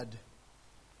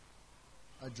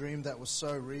A dream that was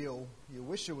so real, you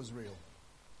wish it was real.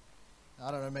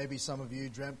 I don't know, maybe some of you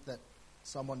dreamt that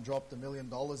someone dropped $1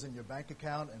 million in your bank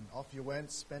account and off you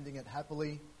went, spending it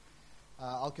happily.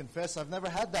 I'll confess, I've never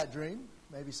had that dream.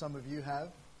 Maybe some of you have.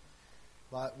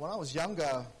 But when I was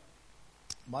younger,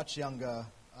 much younger,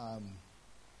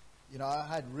 I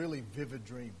had really vivid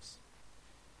dreams.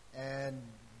 And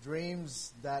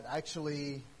dreams that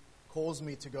actually caused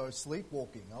me to go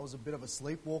sleepwalking. I was a bit of a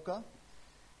sleepwalker.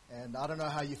 And I don't know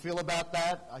how you feel about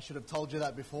that. I should have told you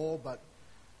that before, but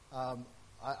I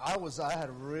had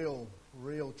real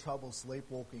trouble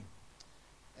sleepwalking.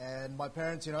 And my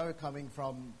parents, coming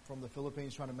from the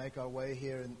Philippines, trying to make our way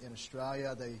here in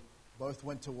Australia, they both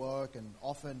went to work, and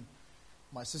often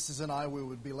my sisters and I, we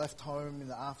would be left home in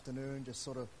the afternoon, just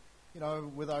sort of,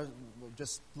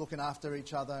 just looking after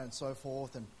each other and so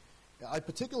forth. And I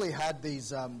particularly had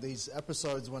these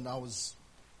episodes when I was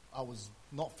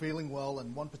not feeling well,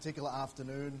 and one particular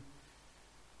afternoon,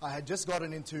 I had just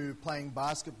gotten into playing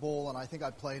basketball, and I think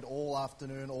I played all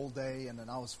afternoon, all day, and then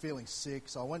I was feeling sick,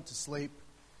 so I went to sleep.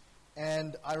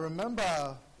 And I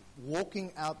remember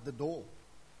walking out the door,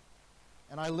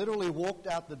 and I literally walked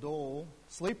out the door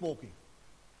sleepwalking.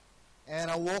 And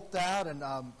I walked out, and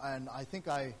I think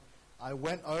I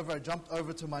jumped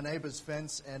over to my neighbor's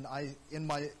fence, and in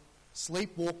my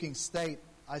sleepwalking state,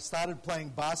 I started playing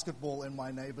basketball in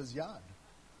my neighbor's yard.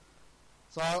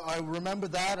 So I remember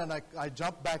that, and I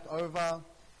jumped back over.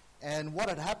 And what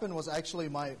had happened was actually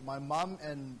my mum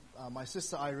and my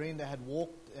sister Irene, they had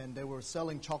walked, and they were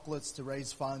selling chocolates to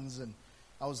raise funds. And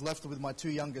I was left with my two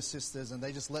younger sisters, and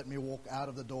they just let me walk out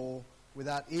of the door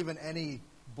without even any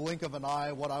blink of an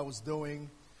eye what I was doing.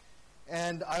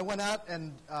 And I went out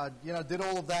and did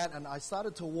all of that, and I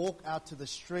started to walk out to the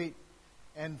street.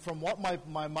 And from what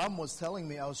my mum was telling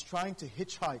me, I was trying to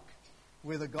hitchhike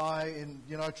with a guy and,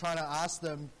 trying to ask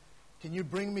them, can you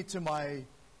bring me to my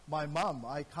mum?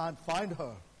 I can't find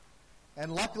her.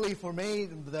 And luckily for me,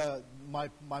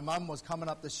 my mum was coming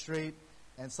up the street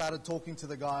and started talking to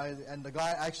the guy. And the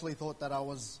guy actually thought that I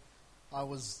was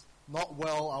not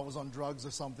well, I was on drugs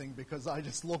or something, because I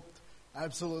just looked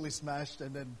absolutely smashed,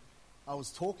 and then I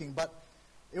was talking. But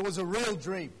it was a real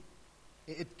dream.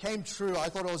 It came true. I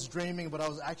thought I was dreaming, but I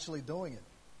was actually doing it.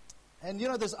 And,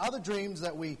 there's other dreams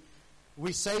that we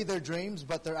say they're dreams,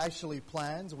 but they're actually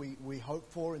plans we hope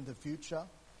for in the future.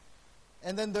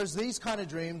 And then there's these kind of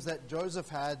dreams that Joseph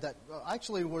had that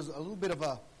actually was a little bit of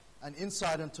an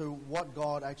insight into what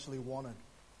God actually wanted.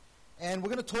 And we're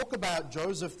going to talk about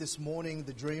Joseph this morning,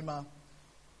 the dreamer.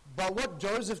 But what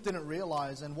Joseph didn't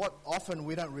realize, and what often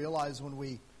we don't realize when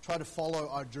we try to follow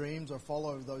our dreams or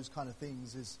follow those kind of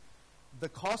things, is the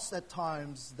cost at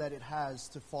times that it has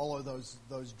to follow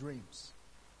those dreams.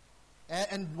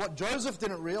 And what Joseph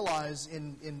didn't realize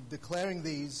in declaring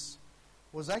these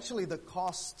was actually the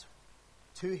cost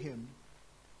to him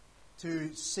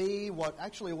to see what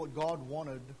God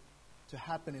wanted to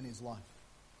happen in his life.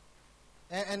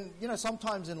 And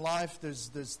sometimes in life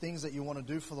there's things that you want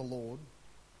to do for the Lord,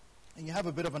 and you have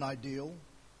a bit of an ideal.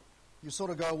 You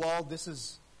sort of go, well, this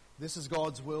is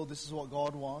God's will, this is what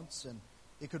God wants, and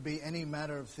it could be any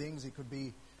manner of things. It could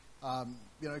be,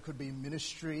 it could be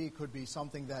ministry. It could be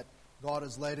something that God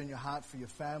has laid in your heart for your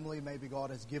family. Maybe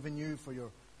God has given you for your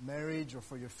marriage or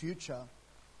for your future.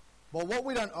 But what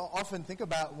we don't often think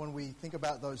about when we think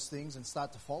about those things and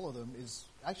start to follow them is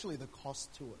actually the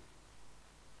cost to it.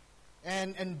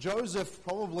 And Joseph,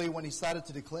 probably when he started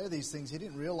to declare these things, he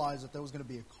didn't realize that there was going to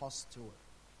be a cost to it.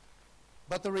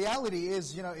 But the reality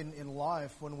is, in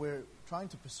life, when we're trying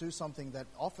to pursue something that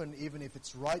often, even if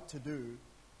it's right to do,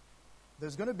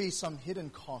 there's going to be some hidden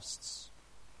costs.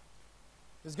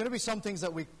 There's going to be some things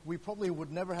that we probably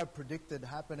would never have predicted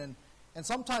happen. And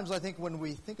sometimes I think when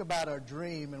we think about our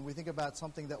dream and we think about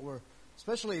something that we're,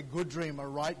 especially a good dream, a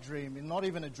right dream, and not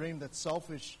even a dream that's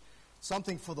selfish,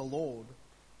 something for the Lord,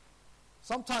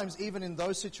 sometimes even in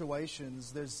those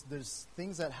situations, there's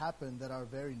things that happen that are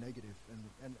very negative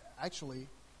and actually,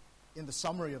 in the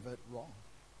summary of it, wrong.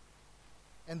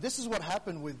 And this is what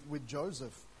happened with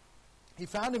Joseph. He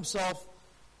found himself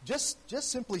just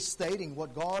simply stating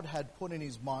what God had put in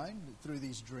his mind through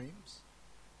these dreams.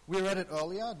 We read it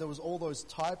earlier. There was all those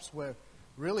types where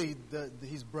really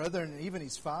his brethren and even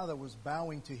his father was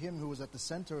bowing to him, who was at the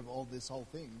center of all this whole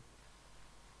thing.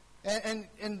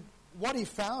 And what he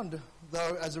found,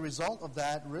 though, as a result of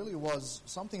that, really was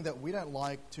something that we don't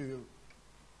like to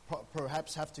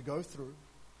perhaps have to go through.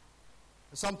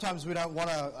 Sometimes we don't want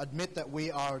to admit that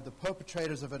we are the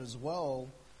perpetrators of it as well,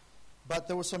 but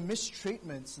there were some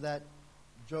mistreatments that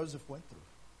Joseph went through.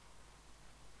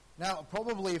 Now,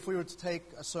 probably if we were to take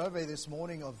a survey this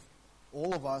morning of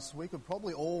all of us, we could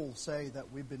probably all say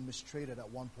that we've been mistreated at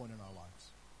one point in our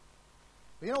lives.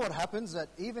 But you know what happens? That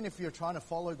even if you're trying to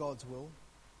follow God's will,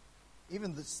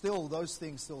 those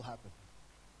things still happen.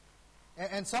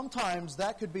 And sometimes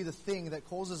that could be the thing that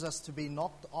causes us to be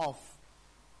knocked off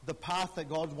the path that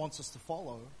God wants us to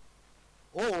follow.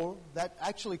 Or that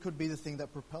actually could be the thing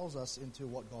that propels us into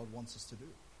what God wants us to do.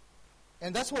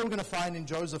 And that's what we're going to find in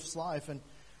Joseph's life. And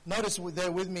notice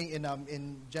there with me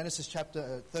in Genesis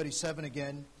chapter 37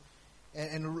 again.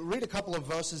 And read a couple of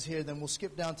verses here, then we'll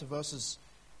skip down to verses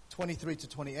 23 to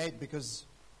 28, because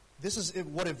this is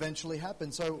what eventually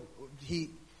happened. So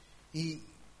he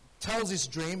tells his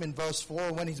dream in verse 4,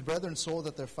 and when his brethren saw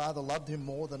that their father loved him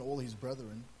more than all his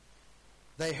brethren,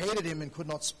 they hated him and could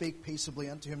not speak peaceably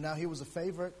unto him. Now he was a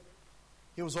favorite.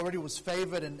 He was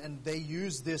favored, and they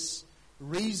used this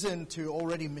reason to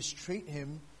already mistreat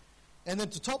him. And then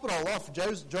to top it all off,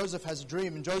 Joseph has a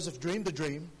dream, and Joseph dreamed the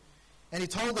dream, and he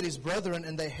told it his brethren,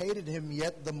 and they hated him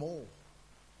yet the more.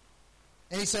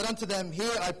 And he said unto them, Hear,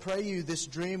 I pray you, this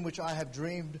dream which I have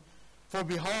dreamed. For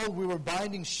behold, we were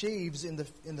binding sheaves in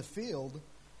the field,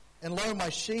 and lo, my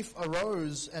sheaf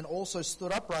arose and also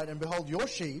stood upright, and behold, your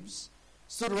sheaves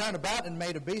stood around about and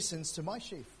made obeisance to my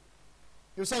sheaf.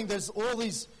 He was saying there's all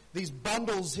these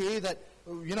bundles here that,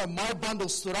 my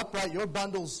bundles stood upright, your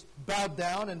bundles bowed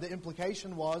down, and the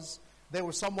implication was they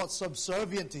were somewhat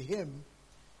subservient to him.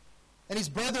 And his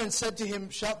brethren said to him,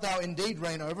 Shalt thou indeed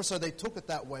reign over? So they took it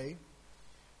that way.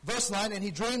 Verse 9, and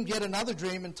he dreamed yet another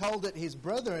dream and told it his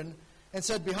brethren and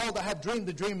said, Behold, I have dreamed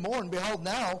the dream more, and behold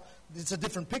now, it's a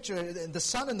different picture, the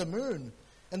sun and the moon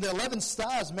and the 11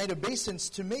 stars made obeisance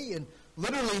to me, and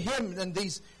literally him, and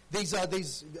these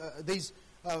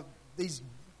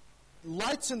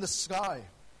lights in the sky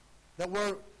that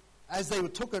were, as they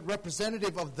took it,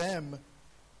 representative of them,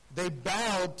 they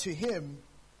bowed to him.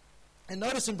 And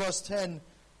notice in verse 10,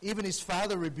 even his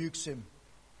father rebukes him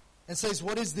and says,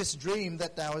 What is this dream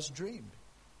that thou hast dreamed?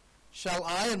 Shall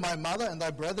I and my mother and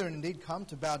thy brethren indeed come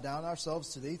to bow down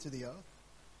ourselves to thee to the earth?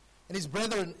 And his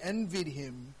brethren envied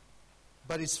him,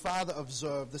 but his father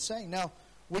observed the saying. Now,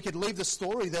 we could leave the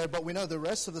story there, but we know the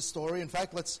rest of the story. In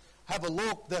fact, let's have a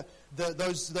look.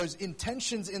 Those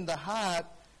intentions in the heart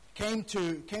came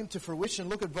to fruition.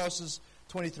 Look at verses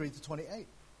 23 to 28.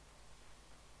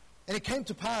 And it came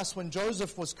to pass, when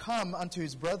Joseph was come unto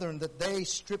his brethren, that they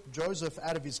stripped Joseph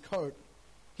out of his coat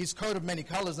of many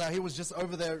colors. Now, he was just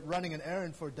over there running an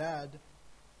errand for dad.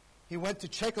 He went to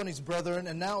check on his brethren,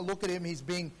 and now look at him. He's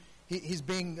been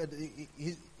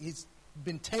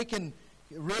taken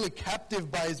really captive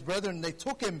by his brethren. They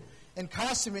took him and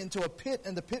cast him into a pit,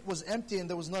 and the pit was empty, and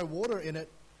there was no water in it.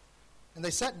 And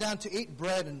they sat down to eat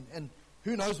bread, and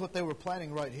who knows what they were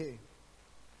planning right here.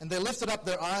 And they lifted up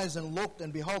their eyes and looked,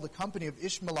 and behold, a company of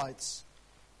Ishmaelites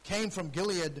came from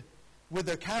Gilead with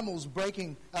their camels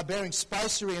bearing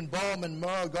spicery and balm and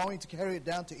myrrh, going to carry it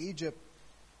down to Egypt.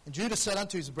 And Judah said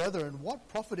unto his brethren, What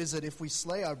profit is it if we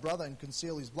slay our brother and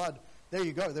conceal his blood? There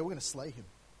you go, they were going to slay him.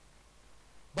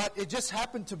 But it just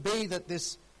happened to be that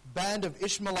this band of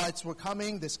Ishmaelites were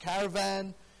coming, this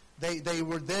caravan. They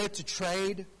were there to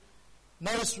trade.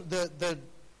 Notice the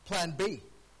plan B.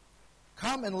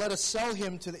 Come and let us sell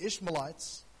him to the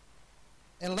Ishmaelites,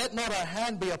 and let not our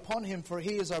hand be upon him, for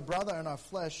he is our brother and our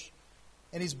flesh.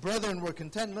 And his brethren were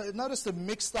content. Notice the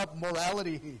mixed up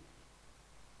morality here.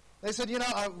 They said,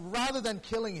 rather than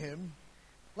killing him,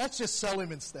 let's just sell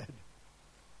him instead.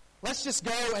 Let's just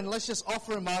go and let's just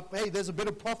offer him up. Hey, there's a bit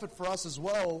of profit for us as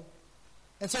well.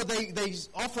 And so they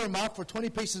offer him up for 20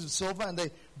 pieces of silver, and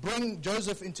they bring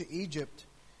Joseph into Egypt.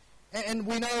 And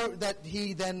we know that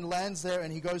he then lands there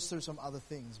and he goes through some other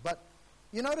things. But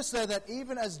you notice there that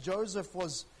even as Joseph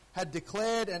had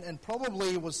declared and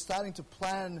probably was starting to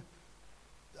plan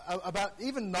about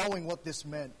even knowing what this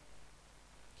meant,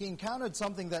 he encountered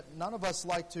something that none of us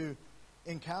like to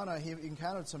encounter. He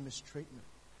encountered some mistreatment.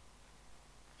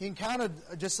 He encountered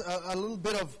just a little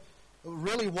bit of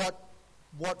really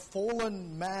what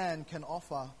fallen man can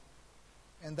offer,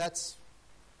 and that's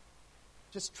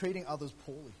just treating others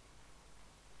poorly.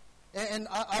 And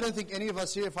I don't think any of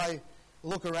us here, if I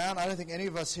look around, I don't think any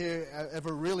of us here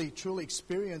ever really truly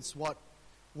experienced what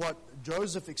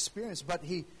Joseph experienced, but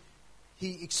he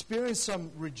experienced some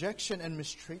rejection and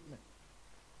mistreatment.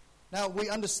 Now, we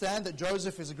understand that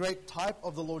Joseph is a great type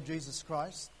of the Lord Jesus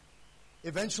Christ.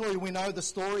 Eventually, we know the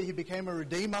story. He became a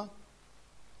redeemer.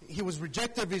 He was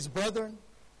rejected of his brethren.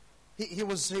 He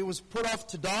was put off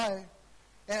to die.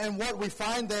 And what we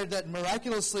find there, that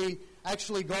miraculously,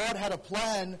 actually, God had a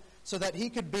plan so that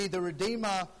he could be the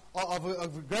redeemer of a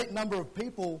great number of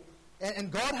people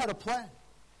And God had a plan.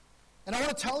 And I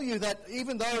want to tell you that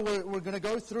even though we're going to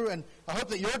go through, and I hope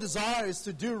that your desire is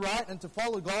to do right and to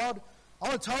follow God, I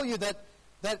want to tell you that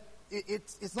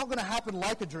it's not going to happen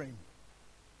like a dream.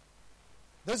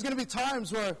 There's going to be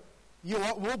times where you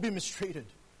will be mistreated.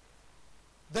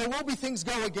 There will be things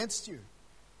go against you.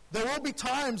 There will be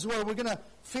times where we're going to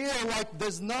feel like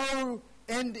there's no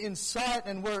end in sight,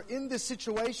 and we're in this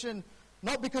situation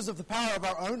not because of the power of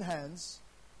our own hands,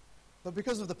 but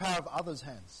because of the power of others'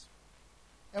 hands.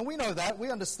 And we know that. We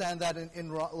understand that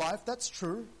in life. That's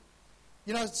true.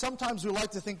 You know, sometimes we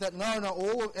like to think that,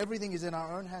 everything is in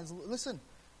our own hands. Listen,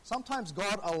 sometimes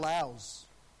God allows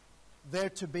there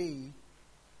to be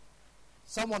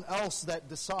someone else that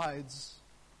decides,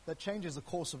 that changes the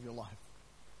course of your life.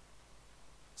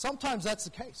 Sometimes that's the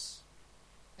case.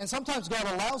 And sometimes God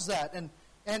allows that.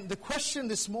 And the question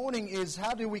this morning is,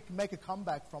 how do we make a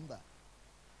comeback from that?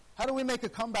 How do we make a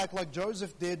comeback like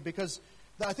Joseph did? Because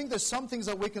I think there's some things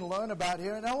that we can learn about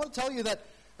here. And I want to tell you that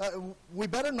we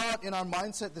better not, in our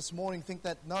mindset this morning, think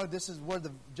that, we're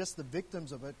just the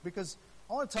victims of it. Because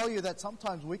I want to tell you that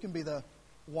sometimes we can be the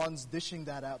ones dishing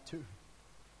that out too.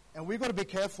 And we've got to be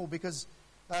careful because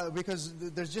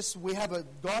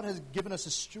God has given us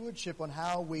a stewardship on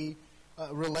how we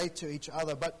relate to each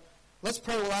other. But let's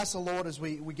pray. We'll ask the Lord as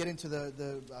we get into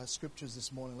the scriptures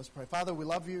this morning. Let's pray. Father, we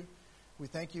love you. We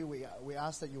thank you. We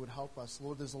ask that you would help us.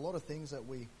 Lord, there's a lot of things that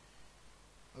we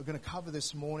are going to cover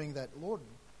this morning that, Lord,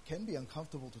 can be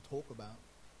uncomfortable to talk about.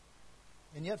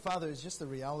 And yet, Father, it's just the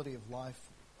reality of life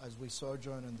as we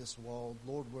sojourn in this world.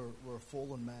 Lord, we're a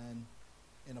fallen man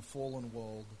in a fallen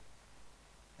world.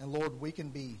 And Lord, we can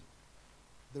be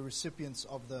the recipients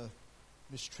of the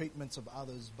mistreatments of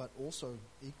others, but also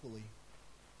equally,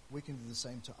 we can do the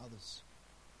same to others.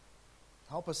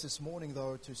 Help us this morning,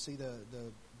 though, to see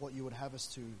what you would have us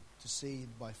to see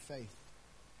by faith.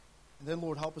 And then,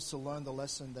 Lord, help us to learn the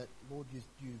lesson that, Lord,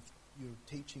 you're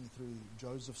teaching through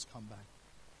Joseph's comeback.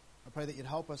 I pray that you'd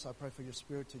help us. I pray for your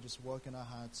Spirit to just work in our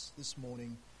hearts this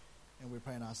morning. And we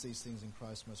pray and ask these things in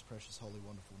Christ's most precious, holy,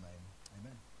 wonderful name.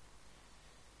 Amen.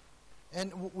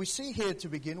 And we see here to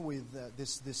begin with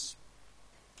this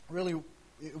really,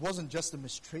 it wasn't just a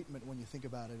mistreatment when you think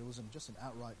about it. It wasn't just an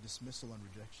outright dismissal and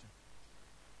rejection.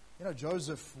 You know,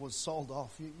 Joseph was sold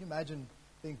off. You imagine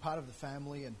being part of the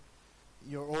family and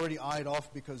you're already eyed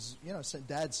off because,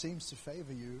 Dad seems to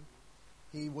favor you.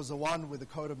 He was the one with the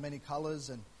coat of many colors,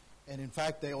 and in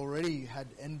fact, they already had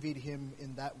envied him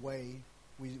in that way.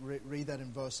 We read that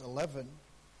in verse 11.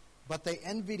 But they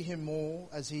envied him more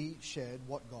as he shared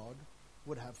what God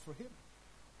would have for him.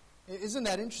 Isn't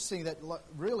that interesting that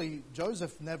really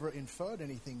Joseph never inferred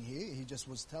anything here? He just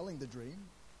was telling the dream.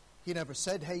 He never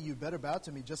said, hey, you better bow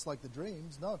to me just like the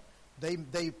dreams. No,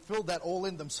 they filled that all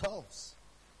in themselves.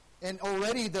 And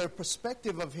already their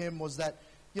perspective of him was that,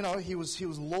 he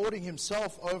was lording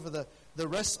himself over the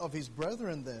rest of his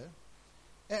brethren there.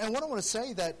 And what I want to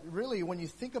say that really when you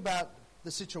think about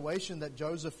the situation that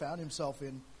Joseph found himself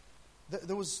in,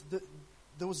 there was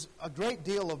a great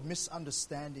deal of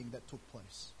misunderstanding that took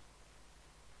place.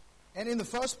 And in the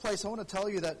first place, I want to tell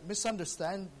you that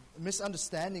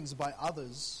misunderstandings by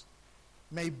others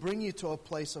may bring you to a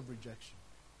place of rejection.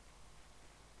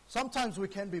 Sometimes we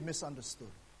can be misunderstood.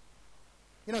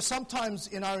 Sometimes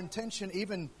in our intention,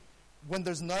 even when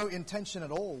there's no intention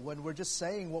at all, when we're just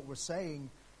saying what we're saying,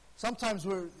 sometimes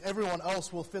everyone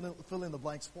else will fill in the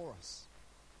blanks for us.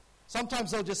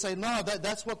 Sometimes they'll just say, no,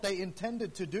 that's what they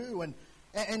intended to do.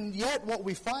 And yet what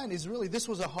we find is really this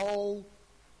was a whole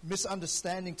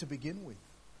misunderstanding to begin with.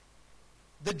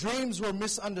 The dreams were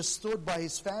misunderstood by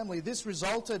his family. This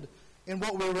resulted in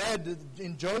what we read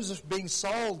in Joseph being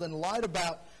sold and lied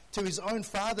about to his own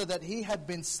father that he had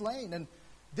been slain. And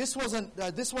this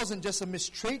wasn't just a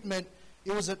mistreatment.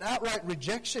 It was an outright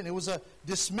rejection. It was a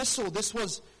dismissal. This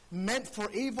was meant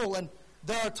for evil. And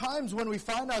there are times when we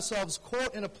find ourselves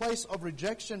caught in a place of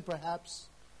rejection, perhaps,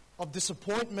 of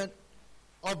disappointment,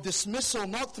 of dismissal,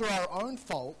 not through our own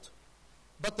fault,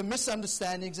 but the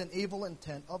misunderstandings and evil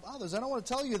intent of others. And I want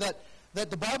to tell you that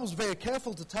the Bible is very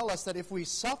careful to tell us that if we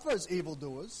suffer as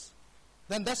evildoers,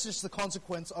 then that's just the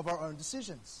consequence of our own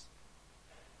decisions.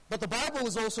 But the Bible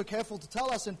is also careful to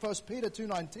tell us in 1 Peter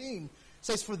 2:19,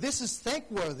 says, for this is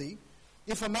thankworthy,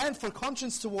 if a man for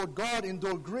conscience toward God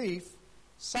endure grief,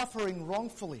 suffering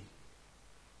wrongfully.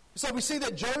 So we see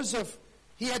that Joseph,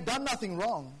 he had done nothing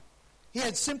wrong. He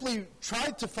had simply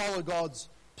tried to follow God's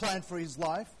plan for his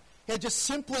life. He had just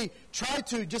simply tried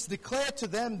to just declare to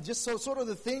them just sort of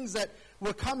the things that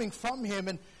were coming from him.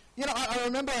 And, I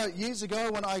remember years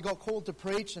ago when I got called to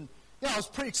preach, and, I was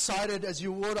pretty excited, as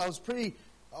you would. I was pretty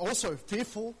also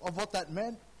fearful of what that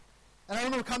meant. And I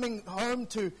remember coming home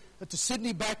to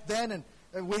Sydney back then,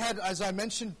 and we had, as I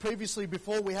mentioned previously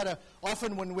before,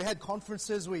 often when we had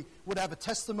conferences, we would have a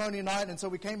testimony night, and so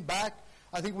we came back.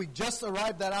 I think we just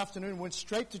arrived that afternoon, went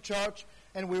straight to church,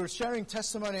 and we were sharing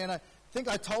testimony, and I think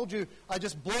I told you, I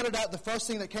just blurted out the first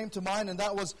thing that came to mind, and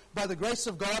that was, by the grace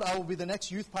of God, I will be the next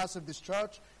youth pastor of this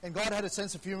church. And God had a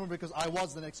sense of humor because I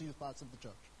was the next youth pastor of the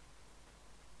church.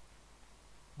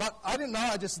 But I didn't know,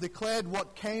 I just declared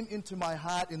what came into my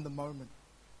heart in the moment.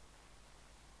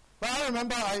 But I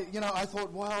remember, I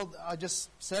thought, well, I just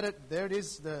said it, there it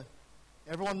is,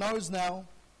 everyone knows now.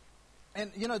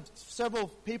 And, several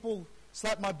people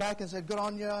slapped my back and said, good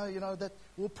on you, that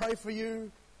we'll pray for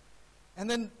you. And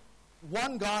then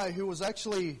one guy who was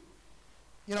actually,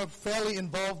 fairly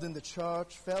involved in the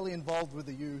church, fairly involved with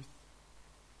the youth,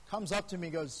 comes up to me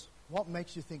and goes, what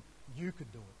makes you think you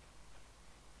could do it?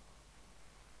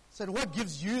 I said, what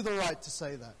gives you the right to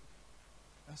say that?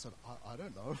 I said, I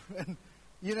don't know. And,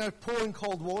 pouring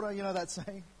cold water, that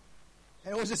saying?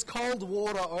 And it was just cold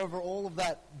water over all of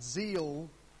that zeal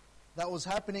that was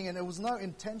happening, and there was no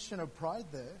intention of pride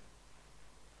there.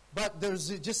 But there's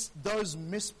just those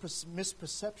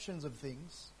misperceptions of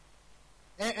things.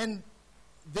 And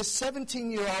this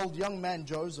 17-year-old young man,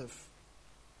 Joseph,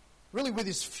 really with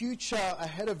his future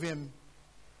ahead of him,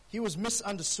 he was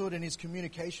misunderstood in his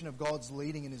communication of God's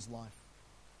leading in his life.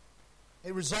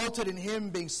 It resulted in him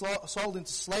being sold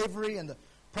into slavery, and the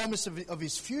promise of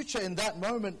his future in that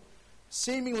moment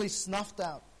seemingly snuffed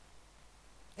out.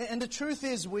 And the truth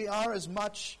is, we are as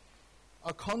much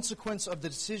a consequence of the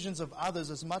decisions of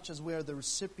others as much as we are the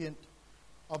recipient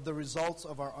of the results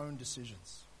of our own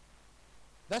decisions.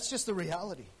 That's just the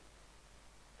reality.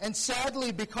 And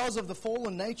sadly, because of the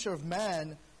fallen nature of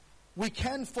man, we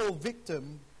can fall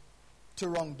victim to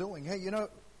wrongdoing. Hey,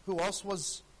 who else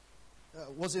was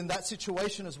in that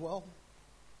situation as well?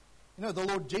 The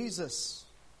Lord Jesus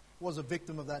was a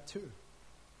victim of that too.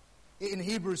 In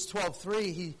Hebrews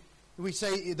 12:3,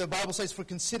 the Bible says, "For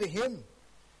consider him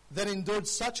that endured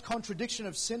such contradiction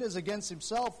of sinners against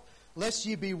himself, lest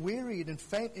ye be wearied and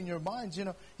faint in your minds."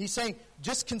 He's saying,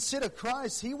 just consider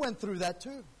Christ. He went through that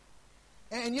too.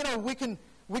 And we can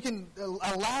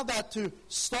allow that to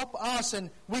stop us, and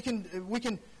we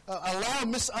can allow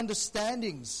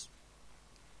misunderstandings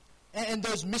and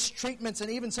those mistreatments, and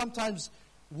even sometimes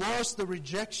worse, the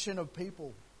rejection of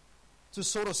people to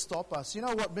sort of stop us. You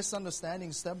know what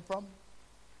misunderstandings stem from?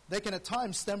 They can at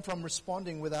times stem from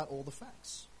responding without all the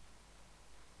facts.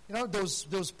 There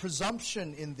was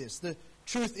presumption in this. The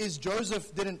truth is,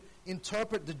 Joseph didn't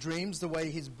interpret the dreams the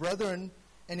way his brethren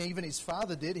and even his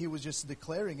father did. He was just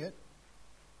declaring it.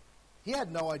 He had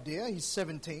no idea. He's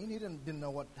 17. He didn't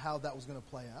know how that was going to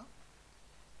play out.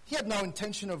 He had no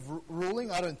intention of ruling,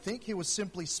 I don't think. He was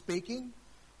simply speaking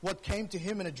what came to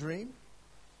him in a dream.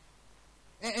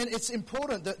 And it's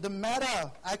important that the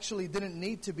matter actually didn't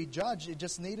need to be judged. It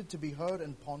just needed to be heard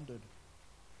and pondered.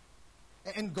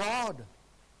 And God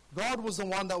was the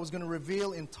one that was going to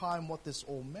reveal in time what this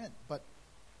all meant. But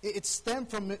it stemmed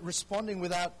from responding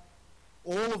without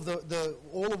all of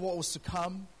what was to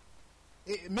come.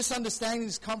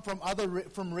 Misunderstandings come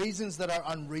from reasons that are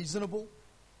unreasonable.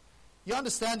 You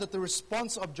understand that the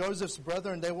response of Joseph's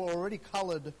brethren, they were already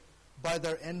colored by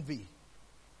their envy.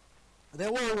 They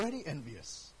were already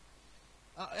envious.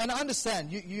 And I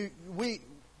understand,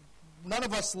 none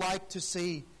of us like to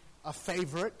see a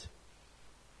favorite.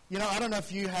 I don't know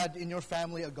if you had in your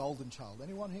family a golden child.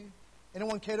 Anyone here?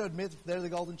 Anyone care to admit they're the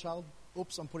golden child?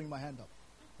 Oops, I'm putting my hand up.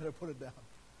 Better put it down.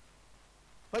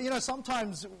 But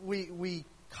sometimes we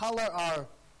color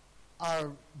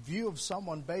our view of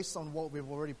someone based on what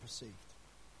we've already perceived.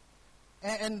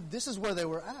 And this is where they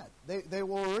were at. They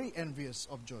were already envious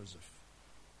of Joseph.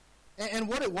 And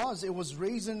what it was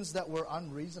reasons that were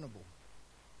unreasonable.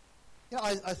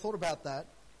 I thought about that.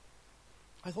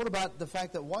 I thought about the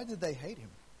fact that why did they hate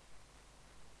him?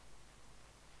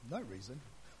 No reason.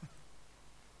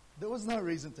 There was no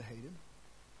reason to hate him.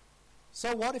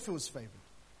 So what if it was favored?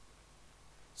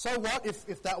 So what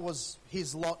if that was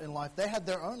his lot in life? They had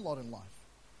their own lot in life.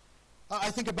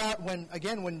 I think about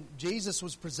when Jesus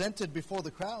was presented before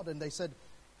the crowd and they said,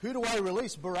 who do I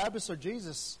release, Barabbas or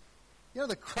Jesus?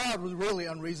 The crowd was really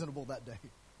unreasonable that day.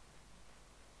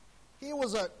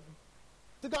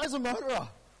 The guy's a murderer.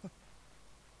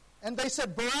 And they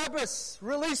said, Barabbas,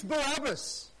 release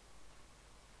Barabbas.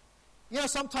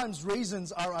 Sometimes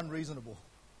reasons are unreasonable.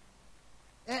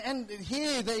 And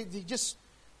here they just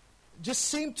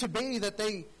seemed to be that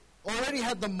they already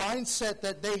had the mindset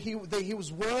that he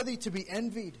was worthy to be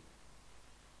envied.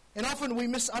 And often we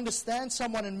misunderstand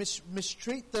someone and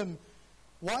mistreat them.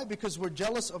 Why? Because we're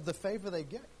jealous of the favor they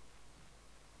get.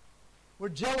 We're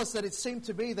jealous that it seemed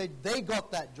to be that they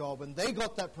got that job and they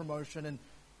got that promotion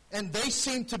and they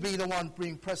seem to be the one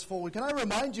being pressed forward. Can I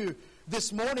remind you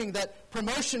this morning that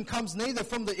promotion comes neither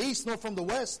from the east, nor from the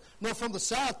west, nor from the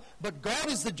south, but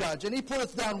God is the judge, and He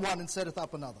putteth down one and setteth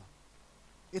up another.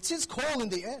 It's His call in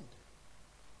the end.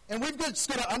 And we've just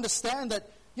got to understand that,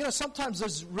 sometimes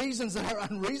there's reasons that are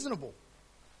unreasonable.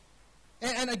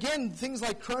 And again, things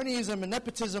like cronyism and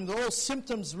nepotism, they're all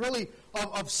symptoms really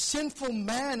of sinful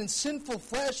man and sinful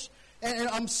flesh. And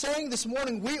I'm saying this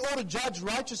morning, we ought to judge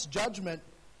righteous judgment,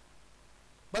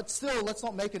 but still, let's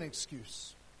not make an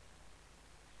excuse.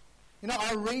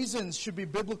 Our reasons should be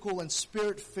biblical and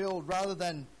spirit-filled rather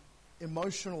than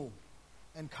emotional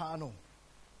and carnal.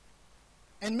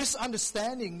 And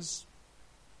misunderstandings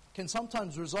can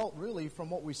sometimes result really from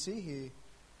what we see here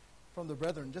from the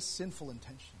brethren, just sinful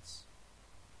intentions.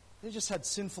 They just had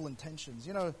sinful intentions.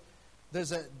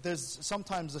 There's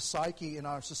sometimes a psyche in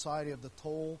our society of the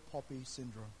tall poppy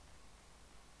syndrome.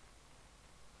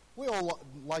 We all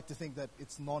like to think that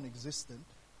it's non-existent.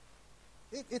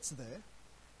 It's there.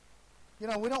 We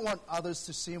don't want others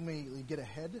to see me get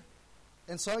ahead.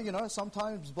 And so,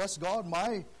 sometimes, bless God,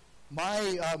 my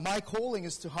calling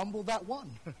is to humble that one,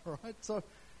 right? So,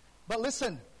 but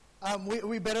listen,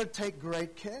 we better take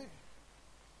great care.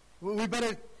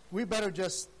 We better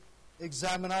just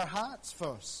examine our hearts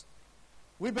first.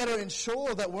 We better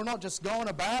ensure that we're not just going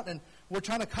about and we're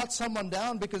trying to cut someone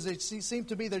down because they seem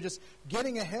to be they're just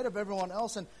getting ahead of everyone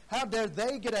else. And how dare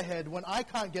they get ahead when I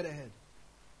can't get ahead?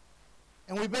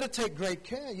 And we better take great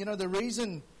care. The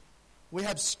reason we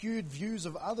have skewed views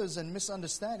of others and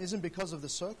misunderstand isn't because of the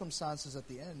circumstances at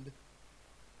the end.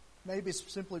 Maybe it's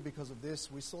simply because of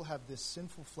this. We still have this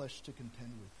sinful flesh to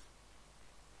contend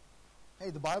with. Hey,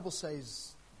 the Bible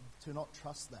says to not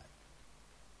trust that.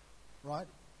 Right?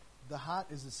 The heart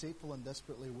is deceitful and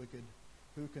desperately wicked.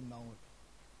 Who can know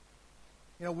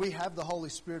it? We have the Holy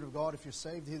Spirit of God if you're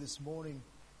saved here this morning,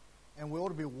 and we ought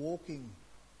to be walking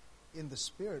in the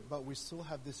Spirit, but we still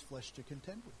have this flesh to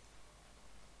contend with.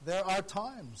 There are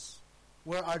times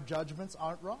where our judgments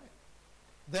aren't right.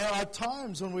 There are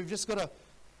times when we've just got to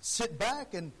sit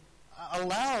back and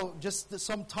allow just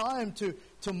some time to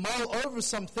mull over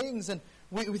some things. And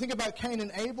we think about Cain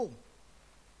and Abel.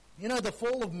 The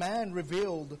fall of man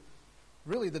revealed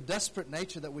really the desperate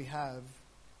nature that we have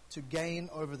to gain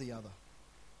over the other.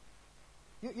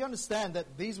 You understand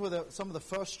that these were some of the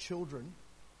first children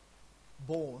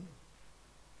born.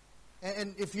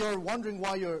 And if you're wondering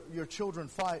why your children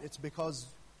fight, it's because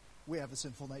we have a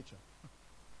sinful nature.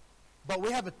 But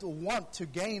we have a want to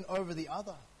gain over the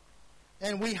other.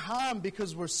 And we harm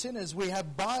because we're sinners. We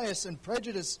have bias and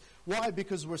prejudice. Why?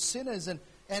 Because we're sinners. And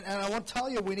I want to tell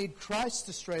you, we need Christ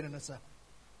to straighten us out.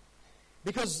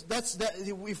 Because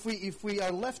if we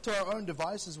are left to our own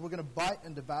devices, we're going to bite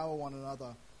and devour one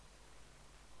another.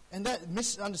 And that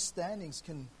misunderstandings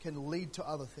can lead to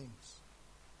other things.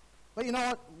 But you know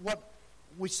what? What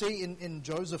we see in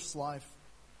Joseph's life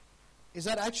is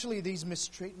that actually these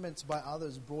mistreatments by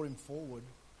others brought him forward.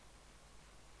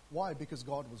 Why? Because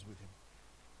God was with him.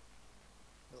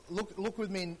 Look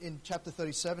with me in chapter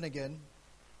 37 again.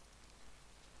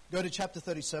 Go to chapter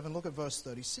 37, look at verse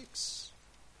 36.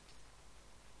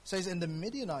 It says, "And the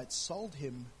Midianites sold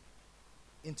him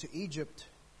into Egypt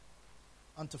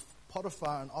unto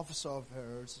Potiphar, an officer of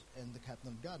hers, and the captain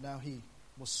of the guard." Now he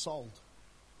was sold.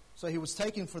 So he was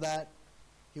taken for that.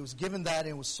 He was given that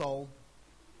and was sold.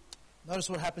 Notice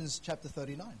what happens in chapter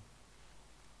 39.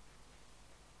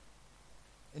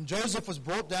 "And Joseph was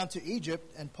brought down to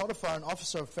Egypt, and Potiphar, an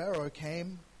officer of Pharaoh,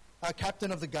 came,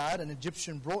 captain of the guard, an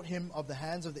Egyptian, brought him of the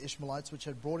hands of the Ishmaelites, which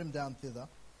had brought him down thither.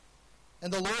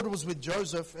 And the Lord was with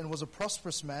Joseph, and was a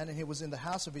prosperous man, and he was in the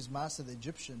house of his master the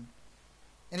Egyptian.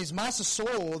 And his master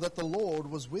saw that the Lord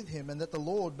was with him, and that the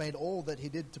Lord made all that he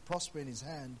did to prosper in his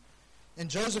hand. And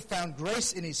Joseph found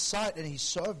grace in his sight, and he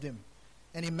served him.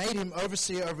 And he made him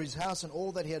overseer over his house and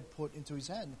all that he had put into his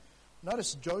hand."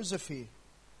 Notice Joseph here.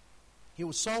 He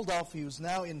was sold off. He was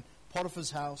now in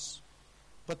Potiphar's house.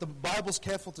 But the Bible's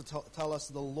careful to tell us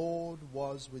the Lord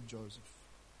was with Joseph.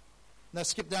 Now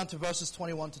skip down to verses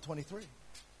 21 to 23.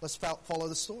 Let's follow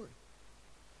the story.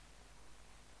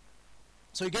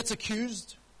 So he gets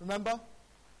accused, remember?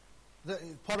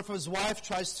 Potiphar's wife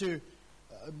tries to,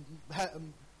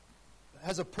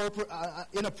 has an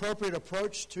inappropriate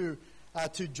approach to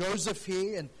Joseph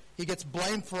here, and he gets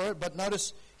blamed for it. But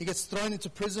notice he gets thrown into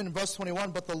prison in verse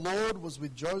 21. "But the Lord was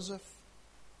with Joseph,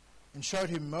 and showed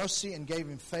him mercy, and gave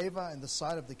him favor in the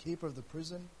sight of the keeper of the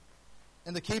prison.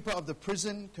 And the keeper of the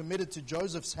prison committed to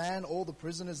Joseph's hand all the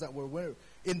prisoners that were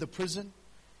in the prison.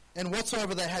 And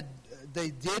whatsoever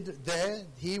they did there,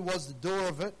 he was the doer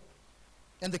of it.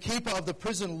 And the keeper of the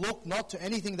prison looked not to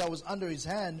anything that was under his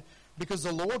hand, because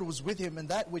the Lord was with him, and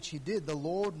that which he did, the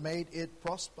Lord made it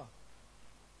prosper.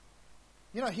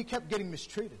 You know, he kept getting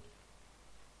mistreated.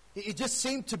 It just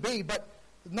seemed to be, but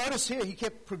notice here, he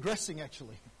kept progressing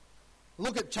actually.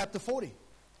 Look at chapter 40.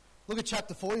 Look at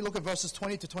chapter 40, look at verses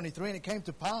 20 to 23, and it came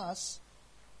to pass.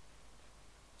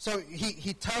 So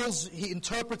he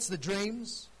interprets the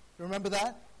dreams. Remember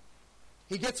that?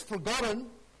 He gets forgotten.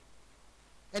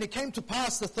 And it came to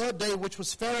pass the third day, which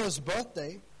was Pharaoh's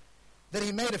birthday, that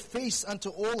he made a feast unto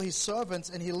all his servants,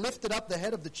 and he lifted up the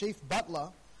head of the chief butler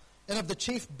and of the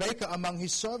chief baker among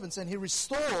his servants, and he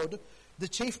restored the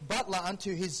chief butler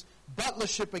unto his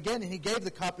butlership again, and he gave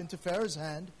the cup into Pharaoh's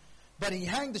hand. But he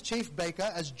hanged the chief baker,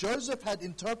 as Joseph had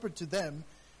interpreted to them,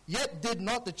 yet did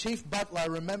not the chief butler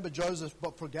remember Joseph,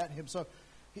 but forget him. So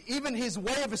even his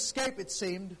way of escape, it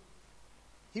seemed,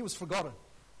 he was forgotten.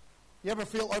 You ever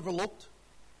feel overlooked?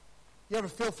 You ever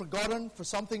feel forgotten for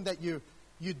something that you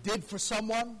did for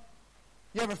someone?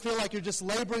 You ever feel like you're just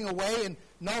laboring away and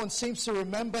no one seems to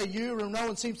remember you, or no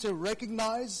one seems to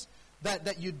recognize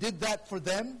that you did that for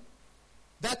them?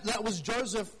 That was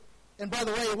Joseph. And by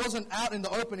the way, it wasn't out in the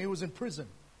open, he was in prison.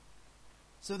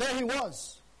 So there he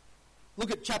was.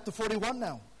 Look at chapter 41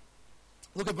 now.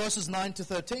 Look at verses 9 to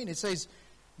 13. It says,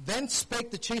 Then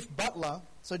spake the chief butler.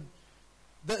 So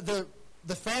the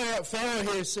Pharaoh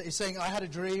here is saying, I had a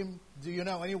dream. Do you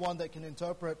know anyone that can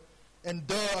interpret? And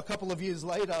a couple of years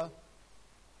later,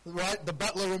 right, the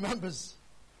butler remembers.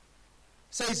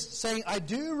 Saying, I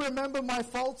do remember my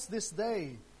faults this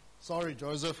day. Sorry,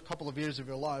 Joseph, a couple of years of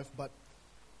your life, but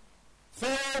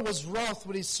Pharaoh was wroth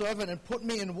with his servant and put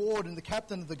me in ward in the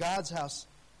captain of the guard's house,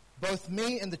 both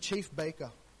me and the chief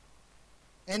baker.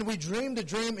 And we dreamed a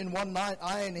dream in one night,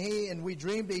 I and he, and we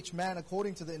dreamed each man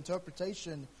according to the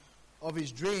interpretation of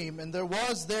his dream. And there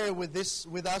was there with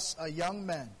us a young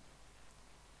man,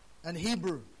 an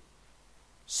Hebrew,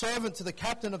 servant to the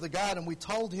captain of the guard, and we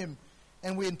told him,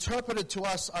 and we interpreted to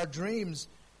us our dreams.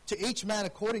 To each man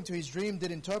according to his dream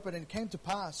did interpret, and it came to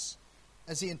pass,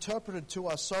 as he interpreted to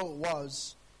us, so it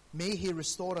was. Me he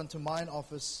restored unto mine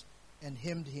office, and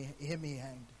him he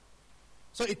hanged.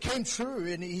 So it came true,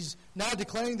 and he's now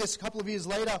declaring this a couple of years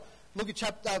later. Look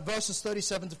at verses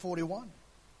 37 to 41.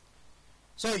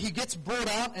 So he gets brought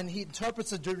out, and he interprets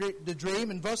the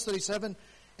dream. In verse 37,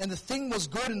 and the thing was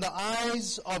good in the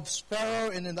eyes of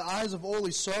Pharaoh and in the eyes of all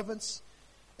his servants.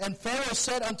 And Pharaoh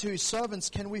said unto his servants,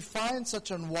 Can we find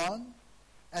such an one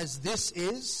as this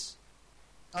is?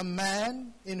 A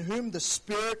man in whom the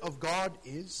Spirit of God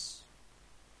is.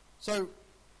 So,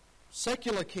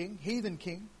 secular king, heathen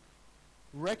king,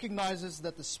 recognizes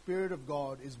that the Spirit of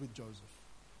God is with Joseph.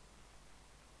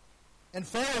 And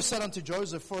Pharaoh said unto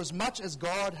Joseph, For as much as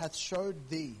God hath showed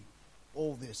thee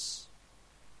all this,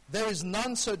 there is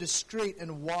none so discreet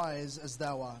and wise as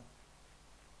thou art.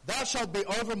 Thou shalt be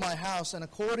over my house, and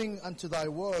according unto thy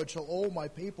word shall all my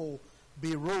people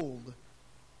be ruled.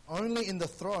 Only in the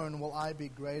throne will I be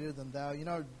greater than thou. You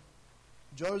know,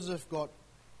 Joseph got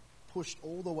pushed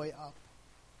all the way up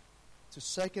to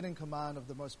second in command of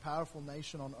the most powerful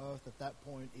nation on earth at that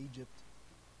point, Egypt.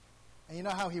 And you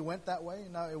know how he went that way?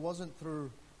 No, it wasn't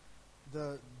through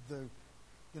the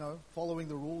following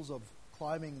the rules of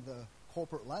climbing the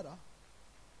corporate ladder.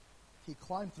 He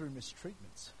climbed through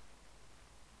mistreatments.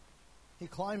 He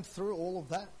climbed through all of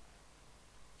that.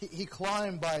 He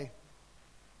climbed by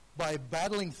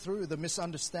battling through the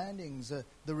misunderstandings,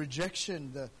 the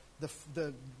rejection,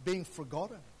 the being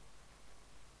forgotten.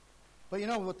 But you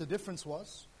know what the difference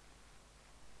was?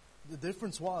 The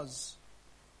difference was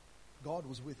God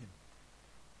was with him.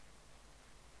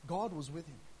 God was with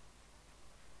him.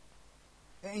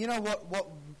 And you know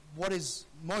what is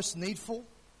most needful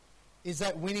is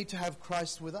that we need to have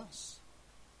Christ with us.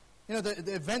 You know,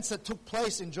 the events that took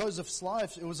place in Joseph's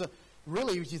life, it was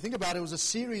really, if you think about it, it was a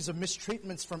series of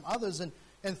mistreatments from others. And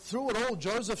through it all,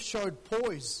 Joseph showed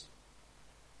poise.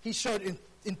 He showed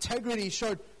integrity. He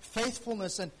showed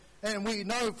faithfulness. And we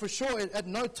know for sure at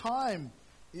no time,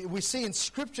 we see in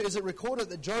Scripture, is it recorded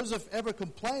that Joseph ever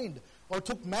complained or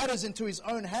took matters into his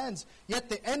own hands. Yet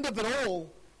the end of it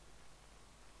all,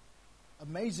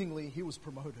 amazingly, he was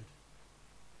promoted.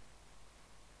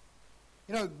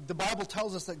 You know, the Bible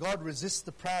tells us that God resists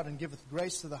the proud and giveth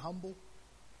grace to the humble.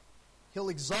 He'll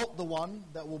exalt the one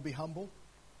that will be humble.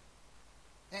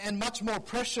 And much more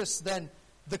precious than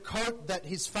the coat that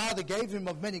his father gave him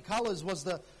of many colors was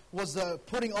the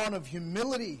putting on of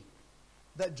humility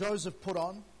that Joseph put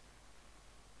on.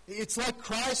 It's like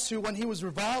Christ, who when he was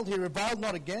reviled, he reviled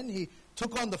not again. He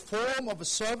took on the form of a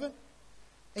servant.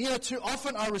 And too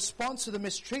often our response to the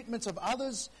mistreatments of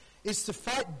others is to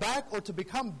fight back or to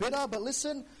become bitter. But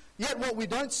listen, yet what we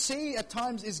don't see at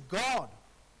times is God.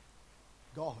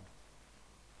 God.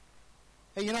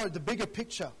 Hey, the bigger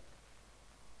picture.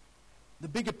 The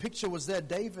bigger picture was there,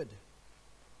 David,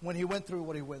 when he went through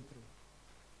what he went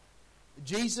through.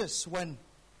 Jesus, when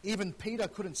even Peter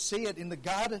couldn't see it in the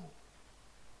garden.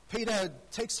 Peter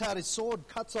takes out his sword,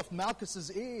 cuts off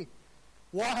Malchus's ear.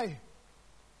 Why?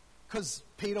 Because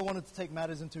Peter wanted to take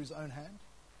matters into his own hand.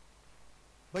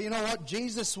 But you know what?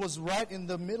 Jesus was right in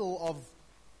the middle of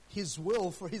his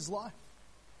will for his life.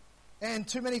 And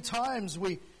too many times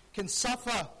we can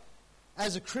suffer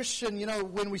as a Christian.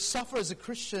 When we suffer as a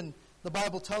Christian, the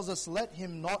Bible tells us, let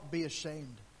him not be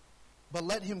ashamed, but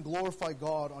let him glorify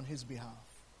God on his behalf.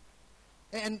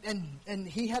 And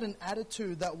he had an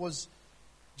attitude that was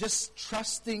just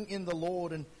trusting in the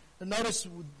Lord. And notice,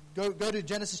 go to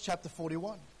Genesis chapter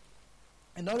 41.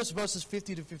 And notice verses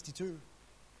 50 to 52. It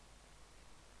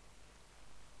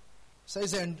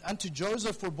says there, and unto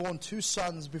Joseph were born 2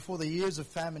 sons before the years of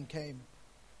famine came,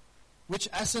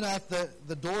 which Asenath,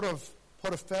 the daughter of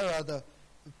Potiphera, the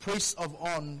priest of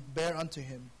On, bare unto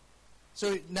him.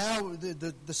 So now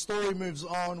the story moves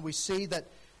on. We see that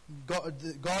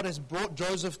God has brought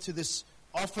Joseph to this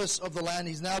office of the land.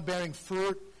 He's now bearing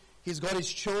fruit. He's got his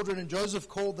children. And Joseph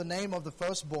called the name of the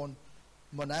firstborn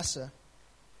Manasseh.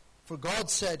 For God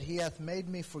said, He hath made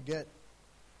me forget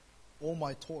all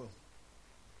my toil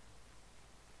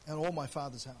and all my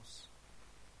father's house.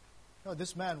 No,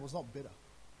 this man was not bitter.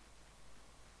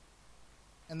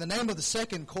 And the name of the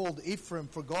second called Ephraim,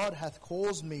 for God hath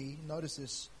caused me, notice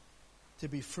this, to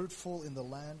be fruitful in the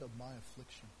land of my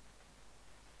affliction.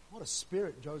 What a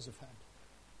spirit Joseph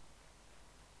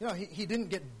had. He didn't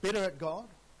get bitter at God.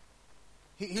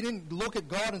 He didn't look at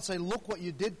God and say, look what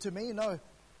you did to me. No,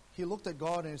 he looked at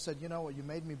God and he said, you know what, you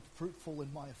made me fruitful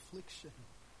in my affliction.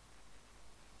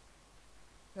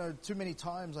 Too many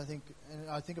times I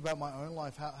think about my own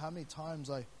life, how many times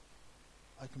I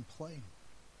complain.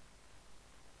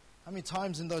 How many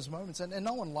times in those moments, and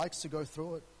no one likes to go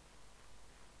through it.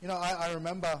 I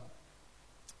remember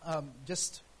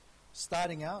just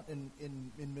starting out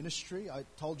in ministry. I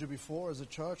told you before, as a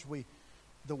church,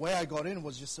 the way I got in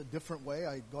was just a different way.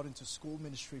 I got into school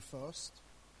ministry first.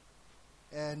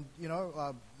 And,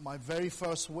 my very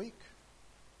first week,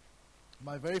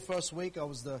 I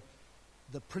was the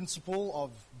principal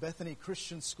of Bethany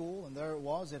Christian School, and there it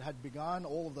was. It had begun,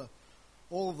 all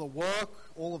of the work,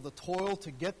 all of the toil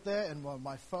to get there. And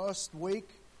my first week,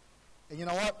 and you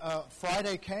know what?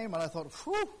 Friday came, and I thought,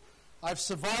 whew, I've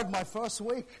survived my first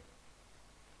week.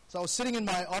 So I was sitting in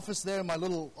my office there, in my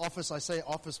little office. I say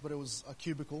office, but it was a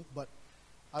cubicle. But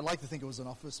I like to think it was an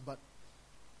office. But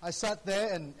I sat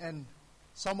there, and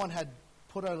someone had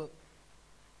put an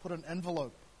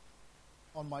envelope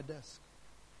on my desk.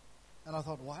 And I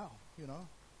thought, wow,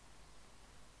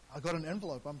 I got an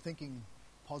envelope. I'm thinking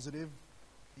positive,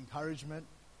 encouragement,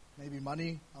 maybe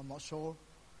money, I'm not sure.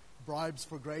 Bribes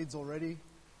for grades already.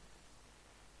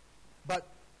 But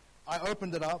I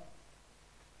opened it up,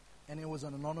 and it was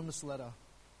an anonymous letter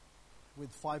with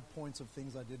 5 points of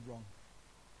things I did wrong.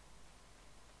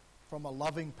 From a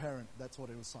loving parent, that's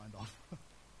what it was signed off.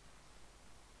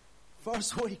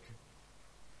 First week.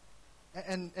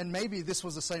 And maybe this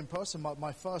was the same person.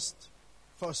 My first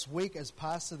week as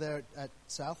pastor there at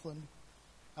Southland,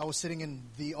 I was sitting in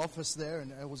the office there,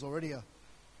 and it was already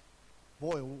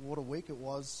boy, what a week it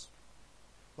was.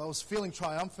 But I was feeling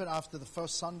triumphant after the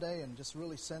first Sunday and just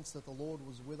really sensed that the Lord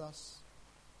was with us.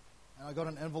 And I got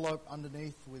an envelope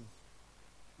underneath it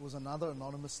was another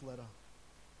anonymous letter.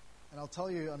 And I'll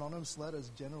tell you, anonymous letters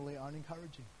generally aren't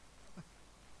encouraging.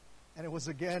 And it was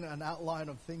again an outline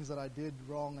of things that I did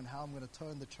wrong and how I'm going to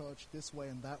turn the church this way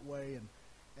and that way.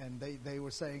 And they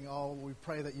were saying, oh, we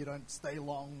pray that you don't stay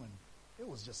long. And it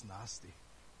was just nasty.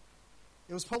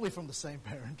 It was probably from the same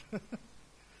parent.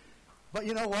 But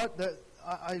you know what?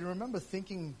 I remember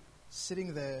thinking,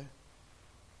 sitting there,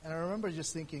 and I remember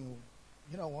just thinking,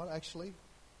 you know what, actually,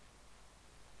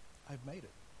 I've made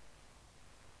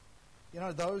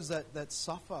it. Those that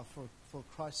suffer for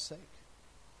Christ's sake.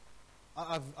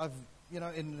 I've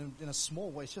in a small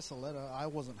way, it's just a letter, I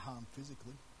wasn't harmed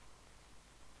physically.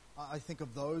 I think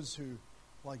of those who,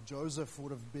 like Joseph,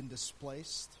 would have been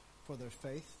displaced for their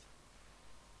faith.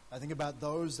 I think about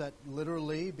those that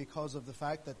literally, because of the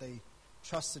fact that they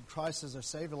trusted Christ as their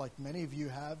Savior, like many of you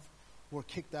have, were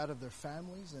kicked out of their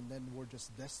families and then were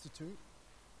just destitute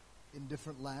in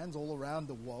different lands all around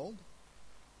the world.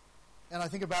 And I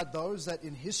think about those that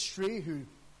in history who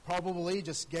probably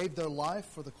just gave their life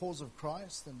for the cause of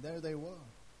Christ, and there they were.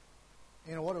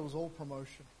 You know what? It was all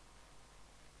promotion.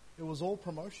 It was all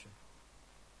promotion.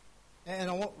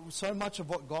 And so much of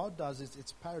what God does is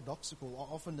it's paradoxical.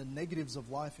 Often the negatives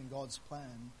of life in God's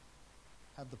plan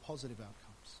have the positive outcomes.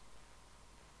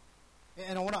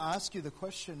 And I want to ask you the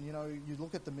question, you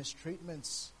look at the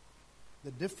mistreatments,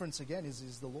 the difference again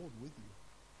is the Lord with you?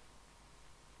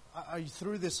 Are you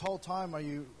through this whole time, are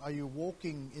you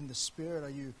walking in the Spirit?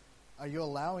 Are you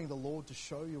allowing the Lord to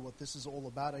show you what this is all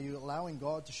about? Are you allowing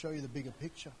God to show you the bigger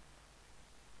picture?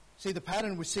 See, the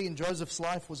pattern we see in Joseph's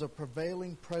life was a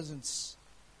prevailing presence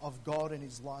of God in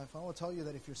his life. I want to tell you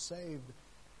that if you're saved,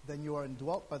 then you are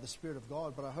indwelt by the Spirit of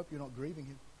God, but I hope you're not grieving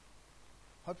Him.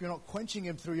 I hope you're not quenching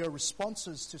Him through your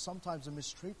responses to sometimes the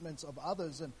mistreatments of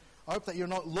others, and I hope that you're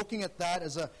not looking at that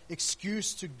as an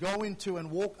excuse to go into and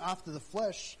walk after the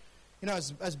flesh.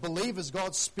 As believers,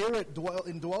 God's Spirit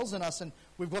indwells in us, and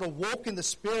we've got to walk in the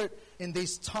Spirit in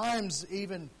these times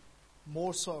even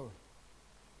more so,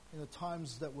 in the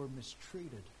times that we're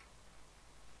mistreated.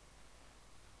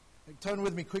 Turn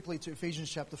with me quickly to Ephesians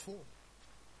chapter 4.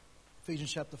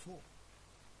 Ephesians chapter 4.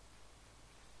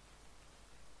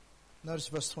 Notice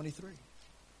verse 23.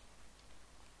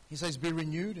 He says, "Be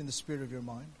renewed in the spirit of your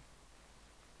mind,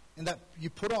 and that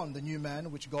you put on the new man,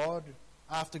 which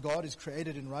after God is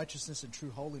created in righteousness and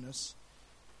true holiness."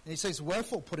 And he says,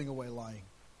 "Wherefore putting away lying?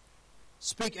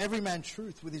 Speak every man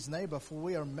truth with his neighbor, for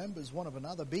we are members one of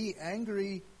another. Be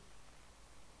angry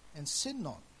and sin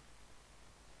not.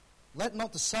 Let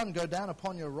not the sun go down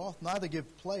upon your wrath, neither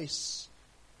give place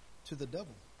to the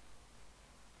devil."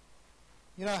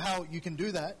 You know how you can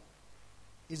do that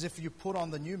is if you put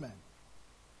on the new man,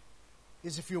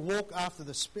 is if you walk after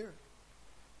the Spirit.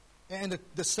 And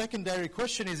the secondary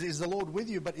question is the Lord with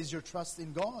you, but is your trust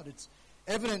in God? It's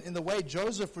evident in the way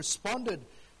Joseph responded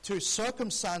to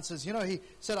circumstances. He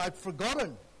said, "I'd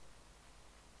forgotten."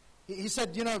 He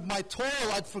said, "My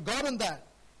toil, I'd forgotten that."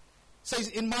 He says,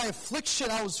 "In my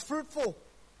affliction, I was fruitful."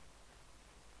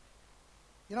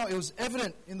 It was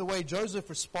evident in the way Joseph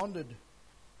responded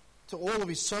to all of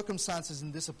his circumstances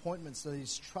and disappointments that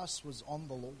his trust was on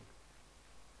the Lord.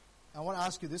 I want to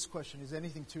ask you this question: is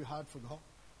anything too hard for God?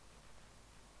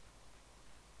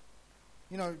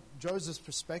 Joseph's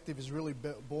perspective is really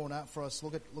borne out for us.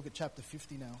 Look at chapter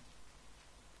 50 now.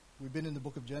 We've been in the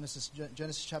book of Genesis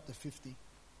chapter 50.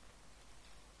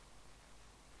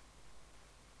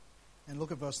 And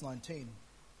look at verse 19.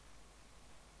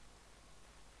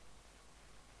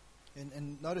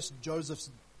 And notice Joseph's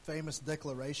famous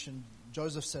declaration.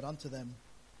 Joseph said unto them,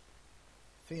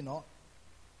 "Fear not."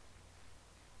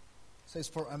 It says,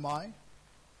 "For am I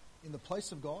in the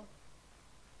place of God?"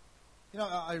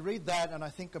 I read that and I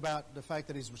think about the fact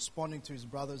that he's responding to his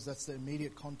brothers. That's the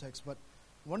immediate context. But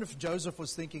I wonder if Joseph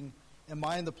was thinking, am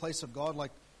I in the place of God?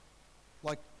 Like,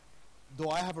 do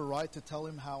I have a right to tell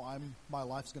him how my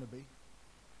life's going to be?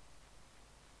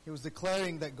 He was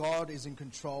declaring that God is in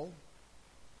control.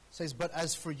 He says, "But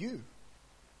as for you,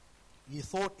 you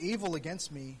thought evil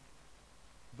against me,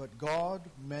 but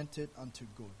God meant it unto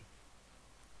good,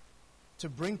 to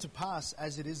bring to pass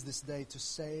as it is this day, to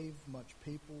save much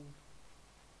people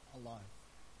alive."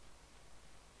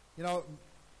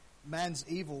 Man's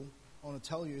evil, I want to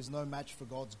tell you, is no match for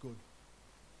God's good.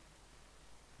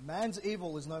 Man's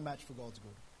evil is no match for God's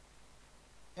good.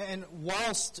 And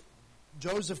whilst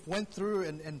Joseph went through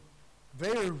and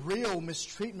very real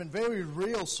mistreatment, very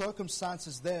real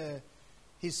circumstances there,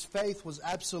 his faith was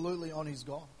absolutely on his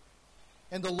God.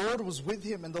 And the Lord was with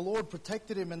him, and the Lord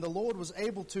protected him, and the Lord was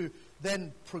able to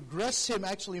then progress him,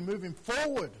 actually move him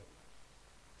forward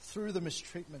through the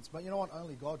mistreatments. But you know what?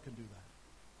 Only God can do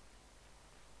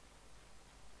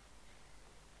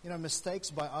that.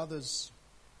 Mistakes by others,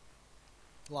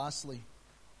 lastly,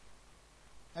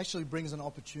 actually brings an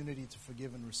opportunity to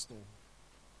forgive and restore.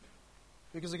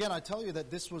 Because again, I tell you that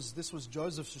this was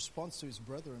Joseph's response to his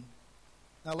brethren.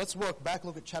 Now let's work back.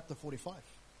 Look at chapter 45.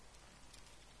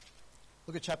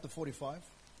 Look at chapter 45.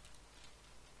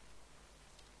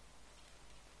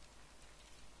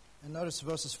 And notice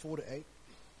verses 4 to 8.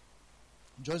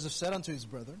 Joseph said unto his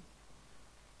brethren,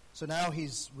 so now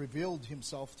he's revealed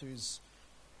himself to his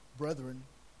brethren.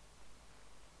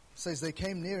 It says, "They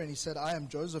came near, and he said, I am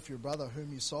Joseph your brother,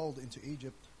 whom you sold into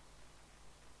Egypt.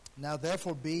 Now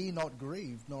therefore be not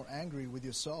grieved, nor angry with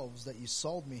yourselves, that ye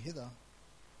sold me hither.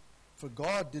 For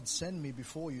God did send me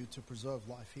before you to preserve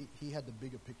life." He had the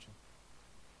bigger picture.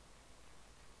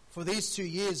 "For these 2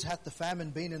 years hath the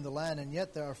famine been in the land, and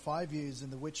yet there are 5 years in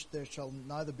the which there shall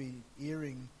neither be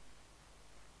earing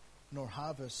nor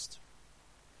harvest.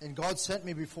 And God sent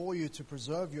me before you to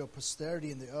preserve your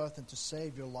posterity in the earth, and to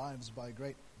save your lives by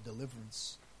great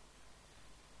deliverance.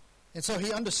 And so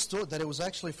he understood that it was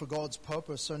actually for God's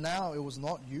purpose. So now it was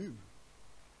not you.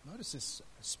 Notice this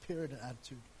spirit and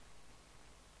attitude.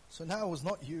 So now it was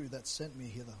not you that sent me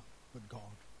hither, but God.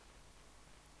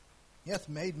 He hath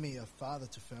made me a father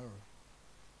to Pharaoh,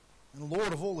 and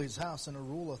Lord of all his house, and a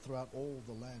ruler throughout all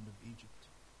the land of Egypt.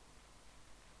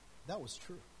 That was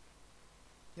true.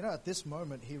 You know, at this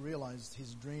moment he realized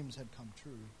his dreams had come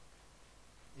true.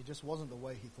 It just wasn't the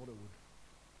way he thought it would.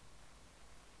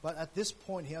 But at this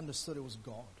point he understood it was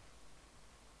God.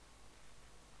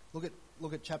 Look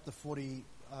at chapter 49.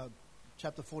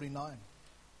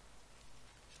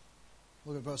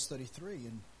 Look at verse 33.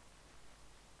 And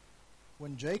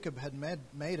when Jacob had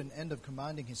made an end of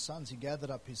commanding his sons, he gathered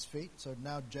up his feet. So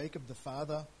now Jacob the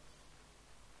father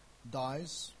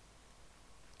dies,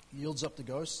 yields up the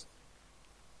ghost.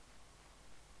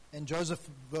 And Joseph,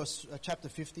 chapter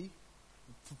 50,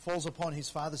 falls upon his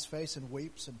father's face and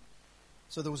weeps. And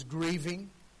so there was grieving.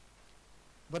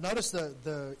 But notice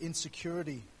the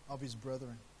insecurity of his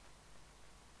brethren.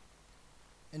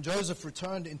 And Joseph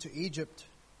returned into Egypt,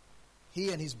 he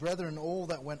and his brethren, all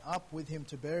that went up with him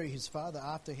to bury his father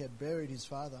after he had buried his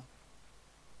father.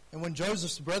 And when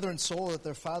Joseph's brethren saw that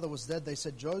their father was dead, they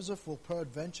said, Joseph will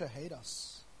peradventure hate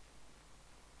us.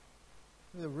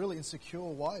 They were really insecure.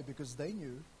 Why? Because they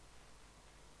knew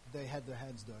they had their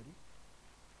hands dirty.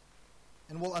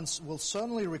 And will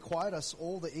certainly requite us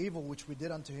all the evil which we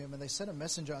did unto him. And they sent a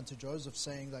messenger unto Joseph,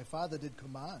 saying, Thy father did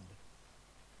command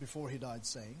before he died,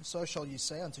 saying, So shall ye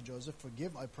say unto Joseph,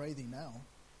 Forgive, I pray thee now,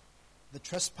 the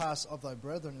trespass of thy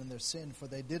brethren and their sin, for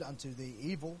they did unto thee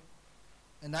evil.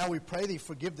 And now we pray thee,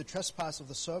 forgive the trespass of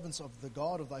the servants of the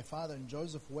God of thy father. And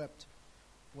Joseph wept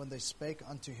when they spake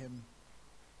unto him.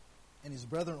 And his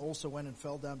brethren also went and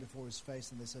fell down before his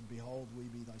face, and they said, Behold, we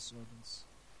be thy servants.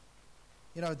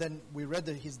 You know, then we read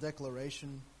that his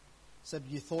declaration said,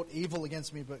 You thought evil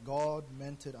against me, but God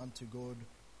meant it unto good.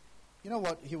 You know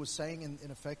what he was saying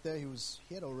in effect there?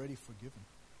 He had already forgiven.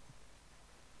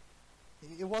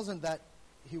 It wasn't that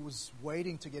he was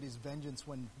waiting to get his vengeance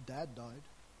when Dad died.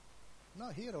 No,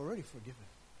 he had already forgiven.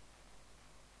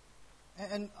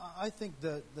 And I think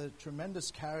the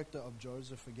tremendous character of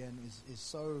Joseph, again,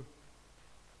 is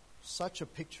such a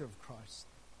picture of Christ.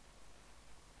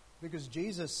 Because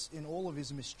Jesus, in all of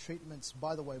his mistreatments,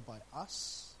 by the way, by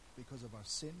us, because of our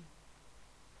sin,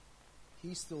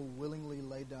 he still willingly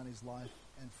laid down his life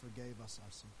and forgave us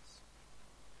our sins.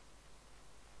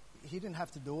 He didn't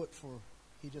have to do it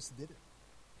he just did it.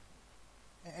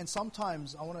 And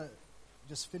sometimes I want to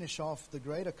just finish off the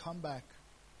greater comeback.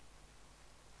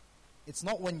 It's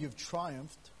not when you've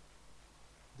triumphed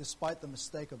despite the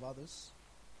mistake of others,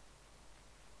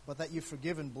 but that you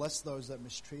forgive and bless those that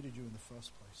mistreated you in the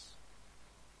first place.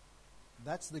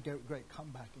 That's the great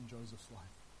comeback in Joseph's life.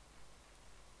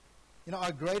 You know,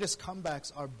 our greatest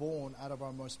comebacks are born out of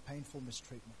our most painful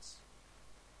mistreatments.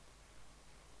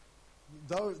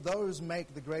 Those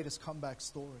make the greatest comeback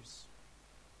stories.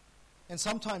 And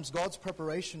sometimes God's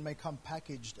preparation may come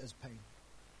packaged as pain.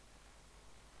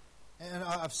 And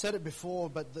I've said it before,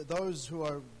 but those who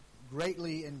are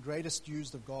greatly and greatest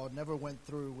used of God never went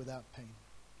through without pain.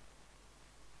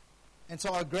 And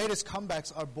so our greatest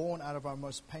comebacks are born out of our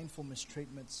most painful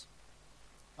mistreatments.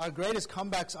 Our greatest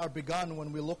comebacks are begun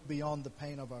when we look beyond the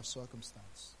pain of our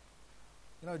circumstance.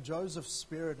 You know, Joseph's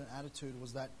spirit and attitude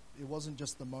was that it wasn't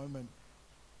just the moment.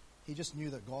 He just knew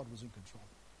that God was in control.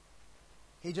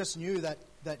 He just knew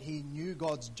that he knew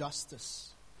God's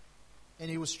justice. And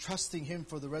he was trusting him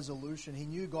for the resolution. He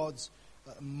knew God's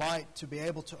might to be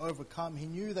able to overcome. He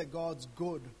knew that God's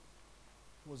good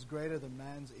was greater than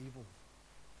man's evil.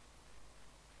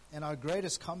 And our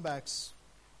greatest comebacks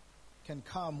can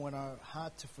come when our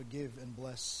heart to forgive and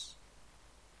bless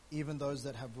even those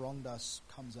that have wronged us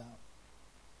comes out.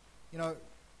 You know,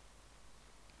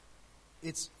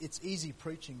 it's easy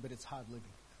preaching, but it's hard living.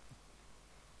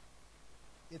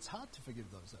 It's hard to forgive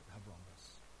those that have wronged us.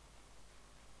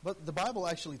 But the Bible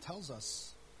actually tells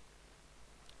us,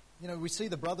 you know, we see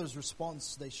the brothers'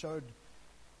 response. They showed,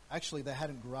 actually, they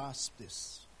hadn't grasped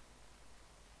this.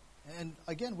 And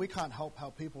again, we can't help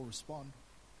how people respond,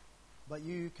 but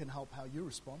you can help how you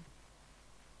respond.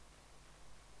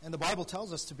 And the Bible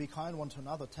tells us to be kind one to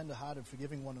another, tender-hearted,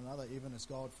 forgiving one another, even as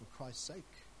God, for Christ's sake,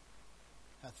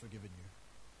 hath forgiven you.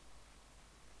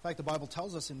 In fact, the Bible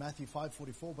tells us in Matthew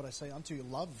 5:44, But I say unto you,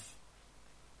 love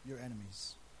your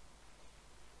enemies.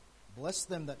 Bless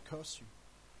them that curse you.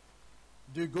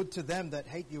 Do good to them that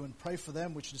hate you, and pray for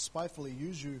them which despitefully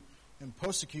use you and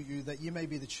persecute you, that ye may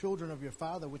be the children of your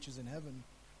Father which is in heaven.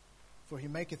 For he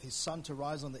maketh his sun to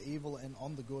rise on the evil and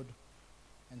on the good,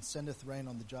 and sendeth rain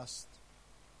on the just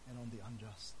and on the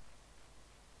unjust.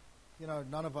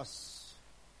 none of us,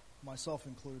 myself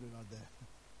included, are there.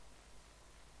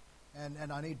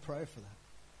 And I need prayer for that.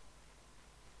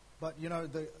 But,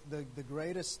 the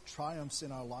greatest triumphs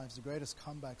in our lives, the greatest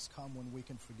comebacks come when we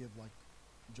can forgive like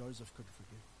Joseph could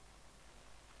forgive.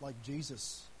 Like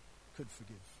Jesus could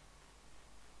forgive.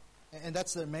 And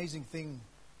that's the amazing thing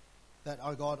that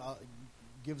our God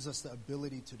gives us the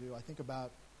ability to do. I think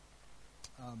about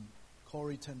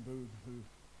Corrie ten Boom, who,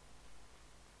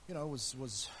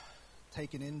 was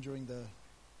taken in during the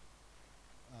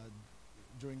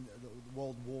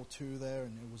World War II there,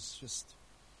 and it was just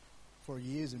for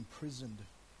years imprisoned.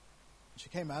 She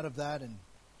came out of that, and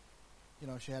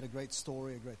she had a great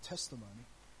story, a great testimony.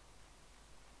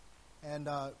 And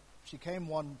she came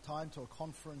one time to a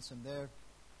conference, and there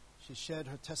she shared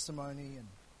her testimony, and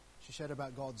she shared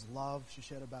about God's love. She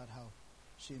shared about how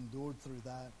she endured through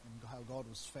that and how God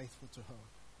was faithful to her.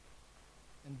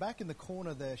 And back in the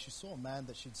corner there, she saw a man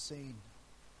that she'd seen.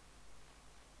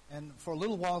 And for a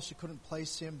little while, she couldn't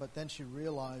place him, but then she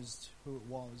realized who it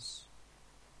was.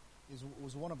 It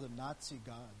was one of the Nazi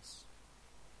guards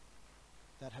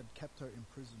that had kept her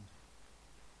imprisoned.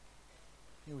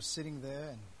 He was sitting there,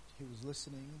 and he was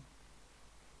listening.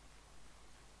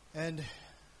 And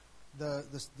the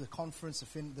conference,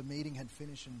 the meeting had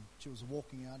finished, and she was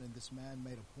walking out, and this man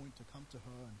made a point to come to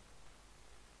her and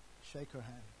shake her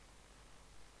hand.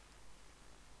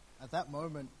 At that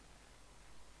moment,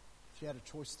 she had a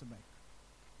choice to make.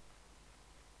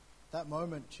 At that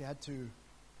moment, she had to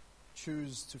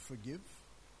choose to forgive,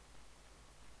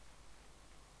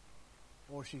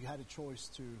 or she had a choice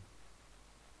to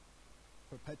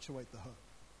perpetuate the hurt.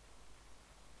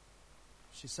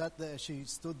 She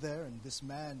stood there, and this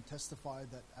man testified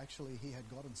that actually he had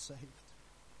gotten saved.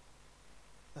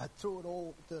 That through it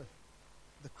all, the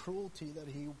cruelty that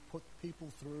he put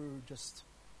people through just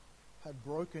had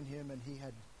broken him, and he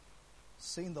had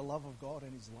seen the love of God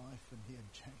in his life, and he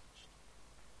had changed.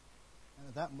 And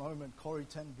at that moment, Corrie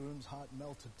ten Boom's heart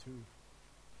melted too.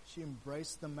 She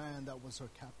embraced the man that was her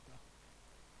captor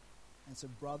and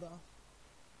said, "Brother,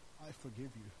 I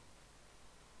forgive you."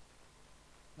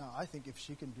 Now, I think if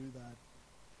she can do that,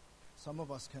 some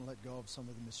of us can let go of some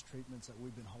of the mistreatments that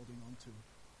we've been holding on to,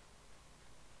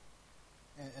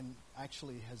 and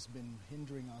actually has been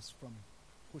hindering us from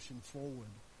pushing forward,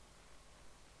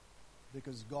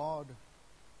 because God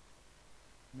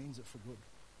means it for good.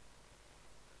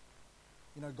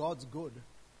 God's good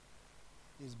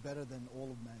is better than all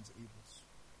of man's evils.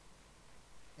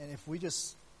 And if we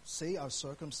just see our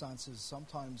circumstances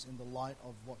sometimes in the light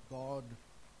of what God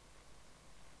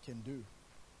can do,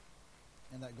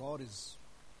 and that God is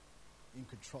in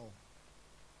control,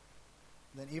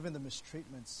 then even the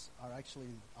mistreatments are actually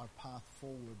our path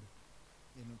forward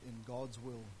in God's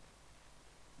will,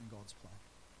 in God's plan.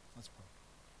 Let's pray.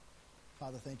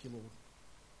 Father, thank you,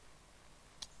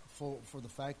 Lord, for the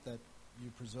fact that you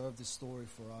preserved this story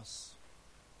for us.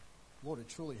 Lord, it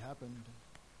truly happened.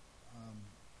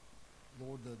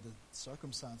 Lord, the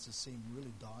circumstances seem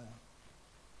really dire.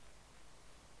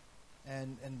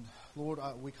 And Lord,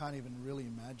 we can't even really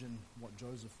imagine what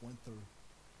Joseph went through.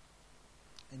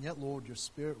 And yet, Lord, your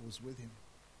Spirit was with him.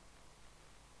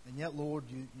 And yet, Lord,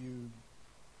 you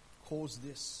caused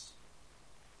this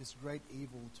great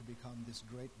evil to become this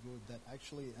great good that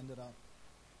actually ended up,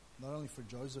 not only for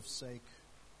Joseph's sake,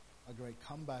 a great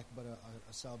comeback, but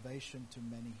a salvation to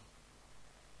many.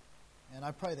 And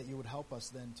I pray that you would help us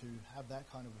then to have that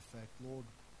kind of effect. Lord,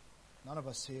 none of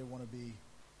us here want to be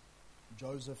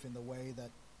Joseph in the way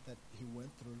that he went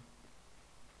through.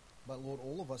 But Lord,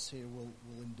 all of us here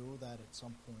will endure that at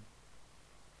some point.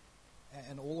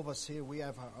 And all of us here, we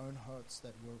have our own hurts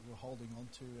that we're holding on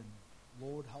to. And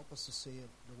Lord, help us to see it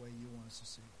the way you want us to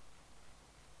see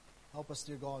it. Help us,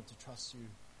 dear God, to trust you,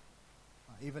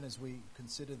 even as we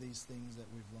consider these things that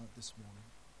we've learnt this morning.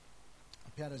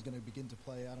 The piano is going to begin to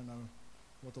play. I don't know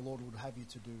what the Lord would have you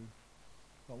to do.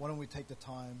 But why don't we take the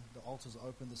time? The altar's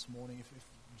open this morning. If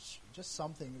just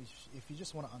something, if you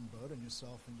just want to unburden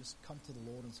yourself and just come to the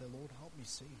Lord and say, Lord, help me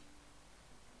see.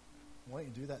 Why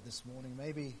don't you do that this morning?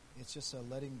 Maybe it's just a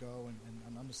letting go and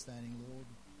an understanding, Lord,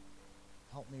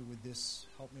 help me with this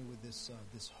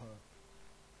hurt.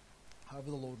 However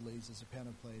the Lord leads, as the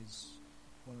piano plays,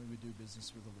 why don't we do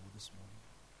business with the Lord this morning?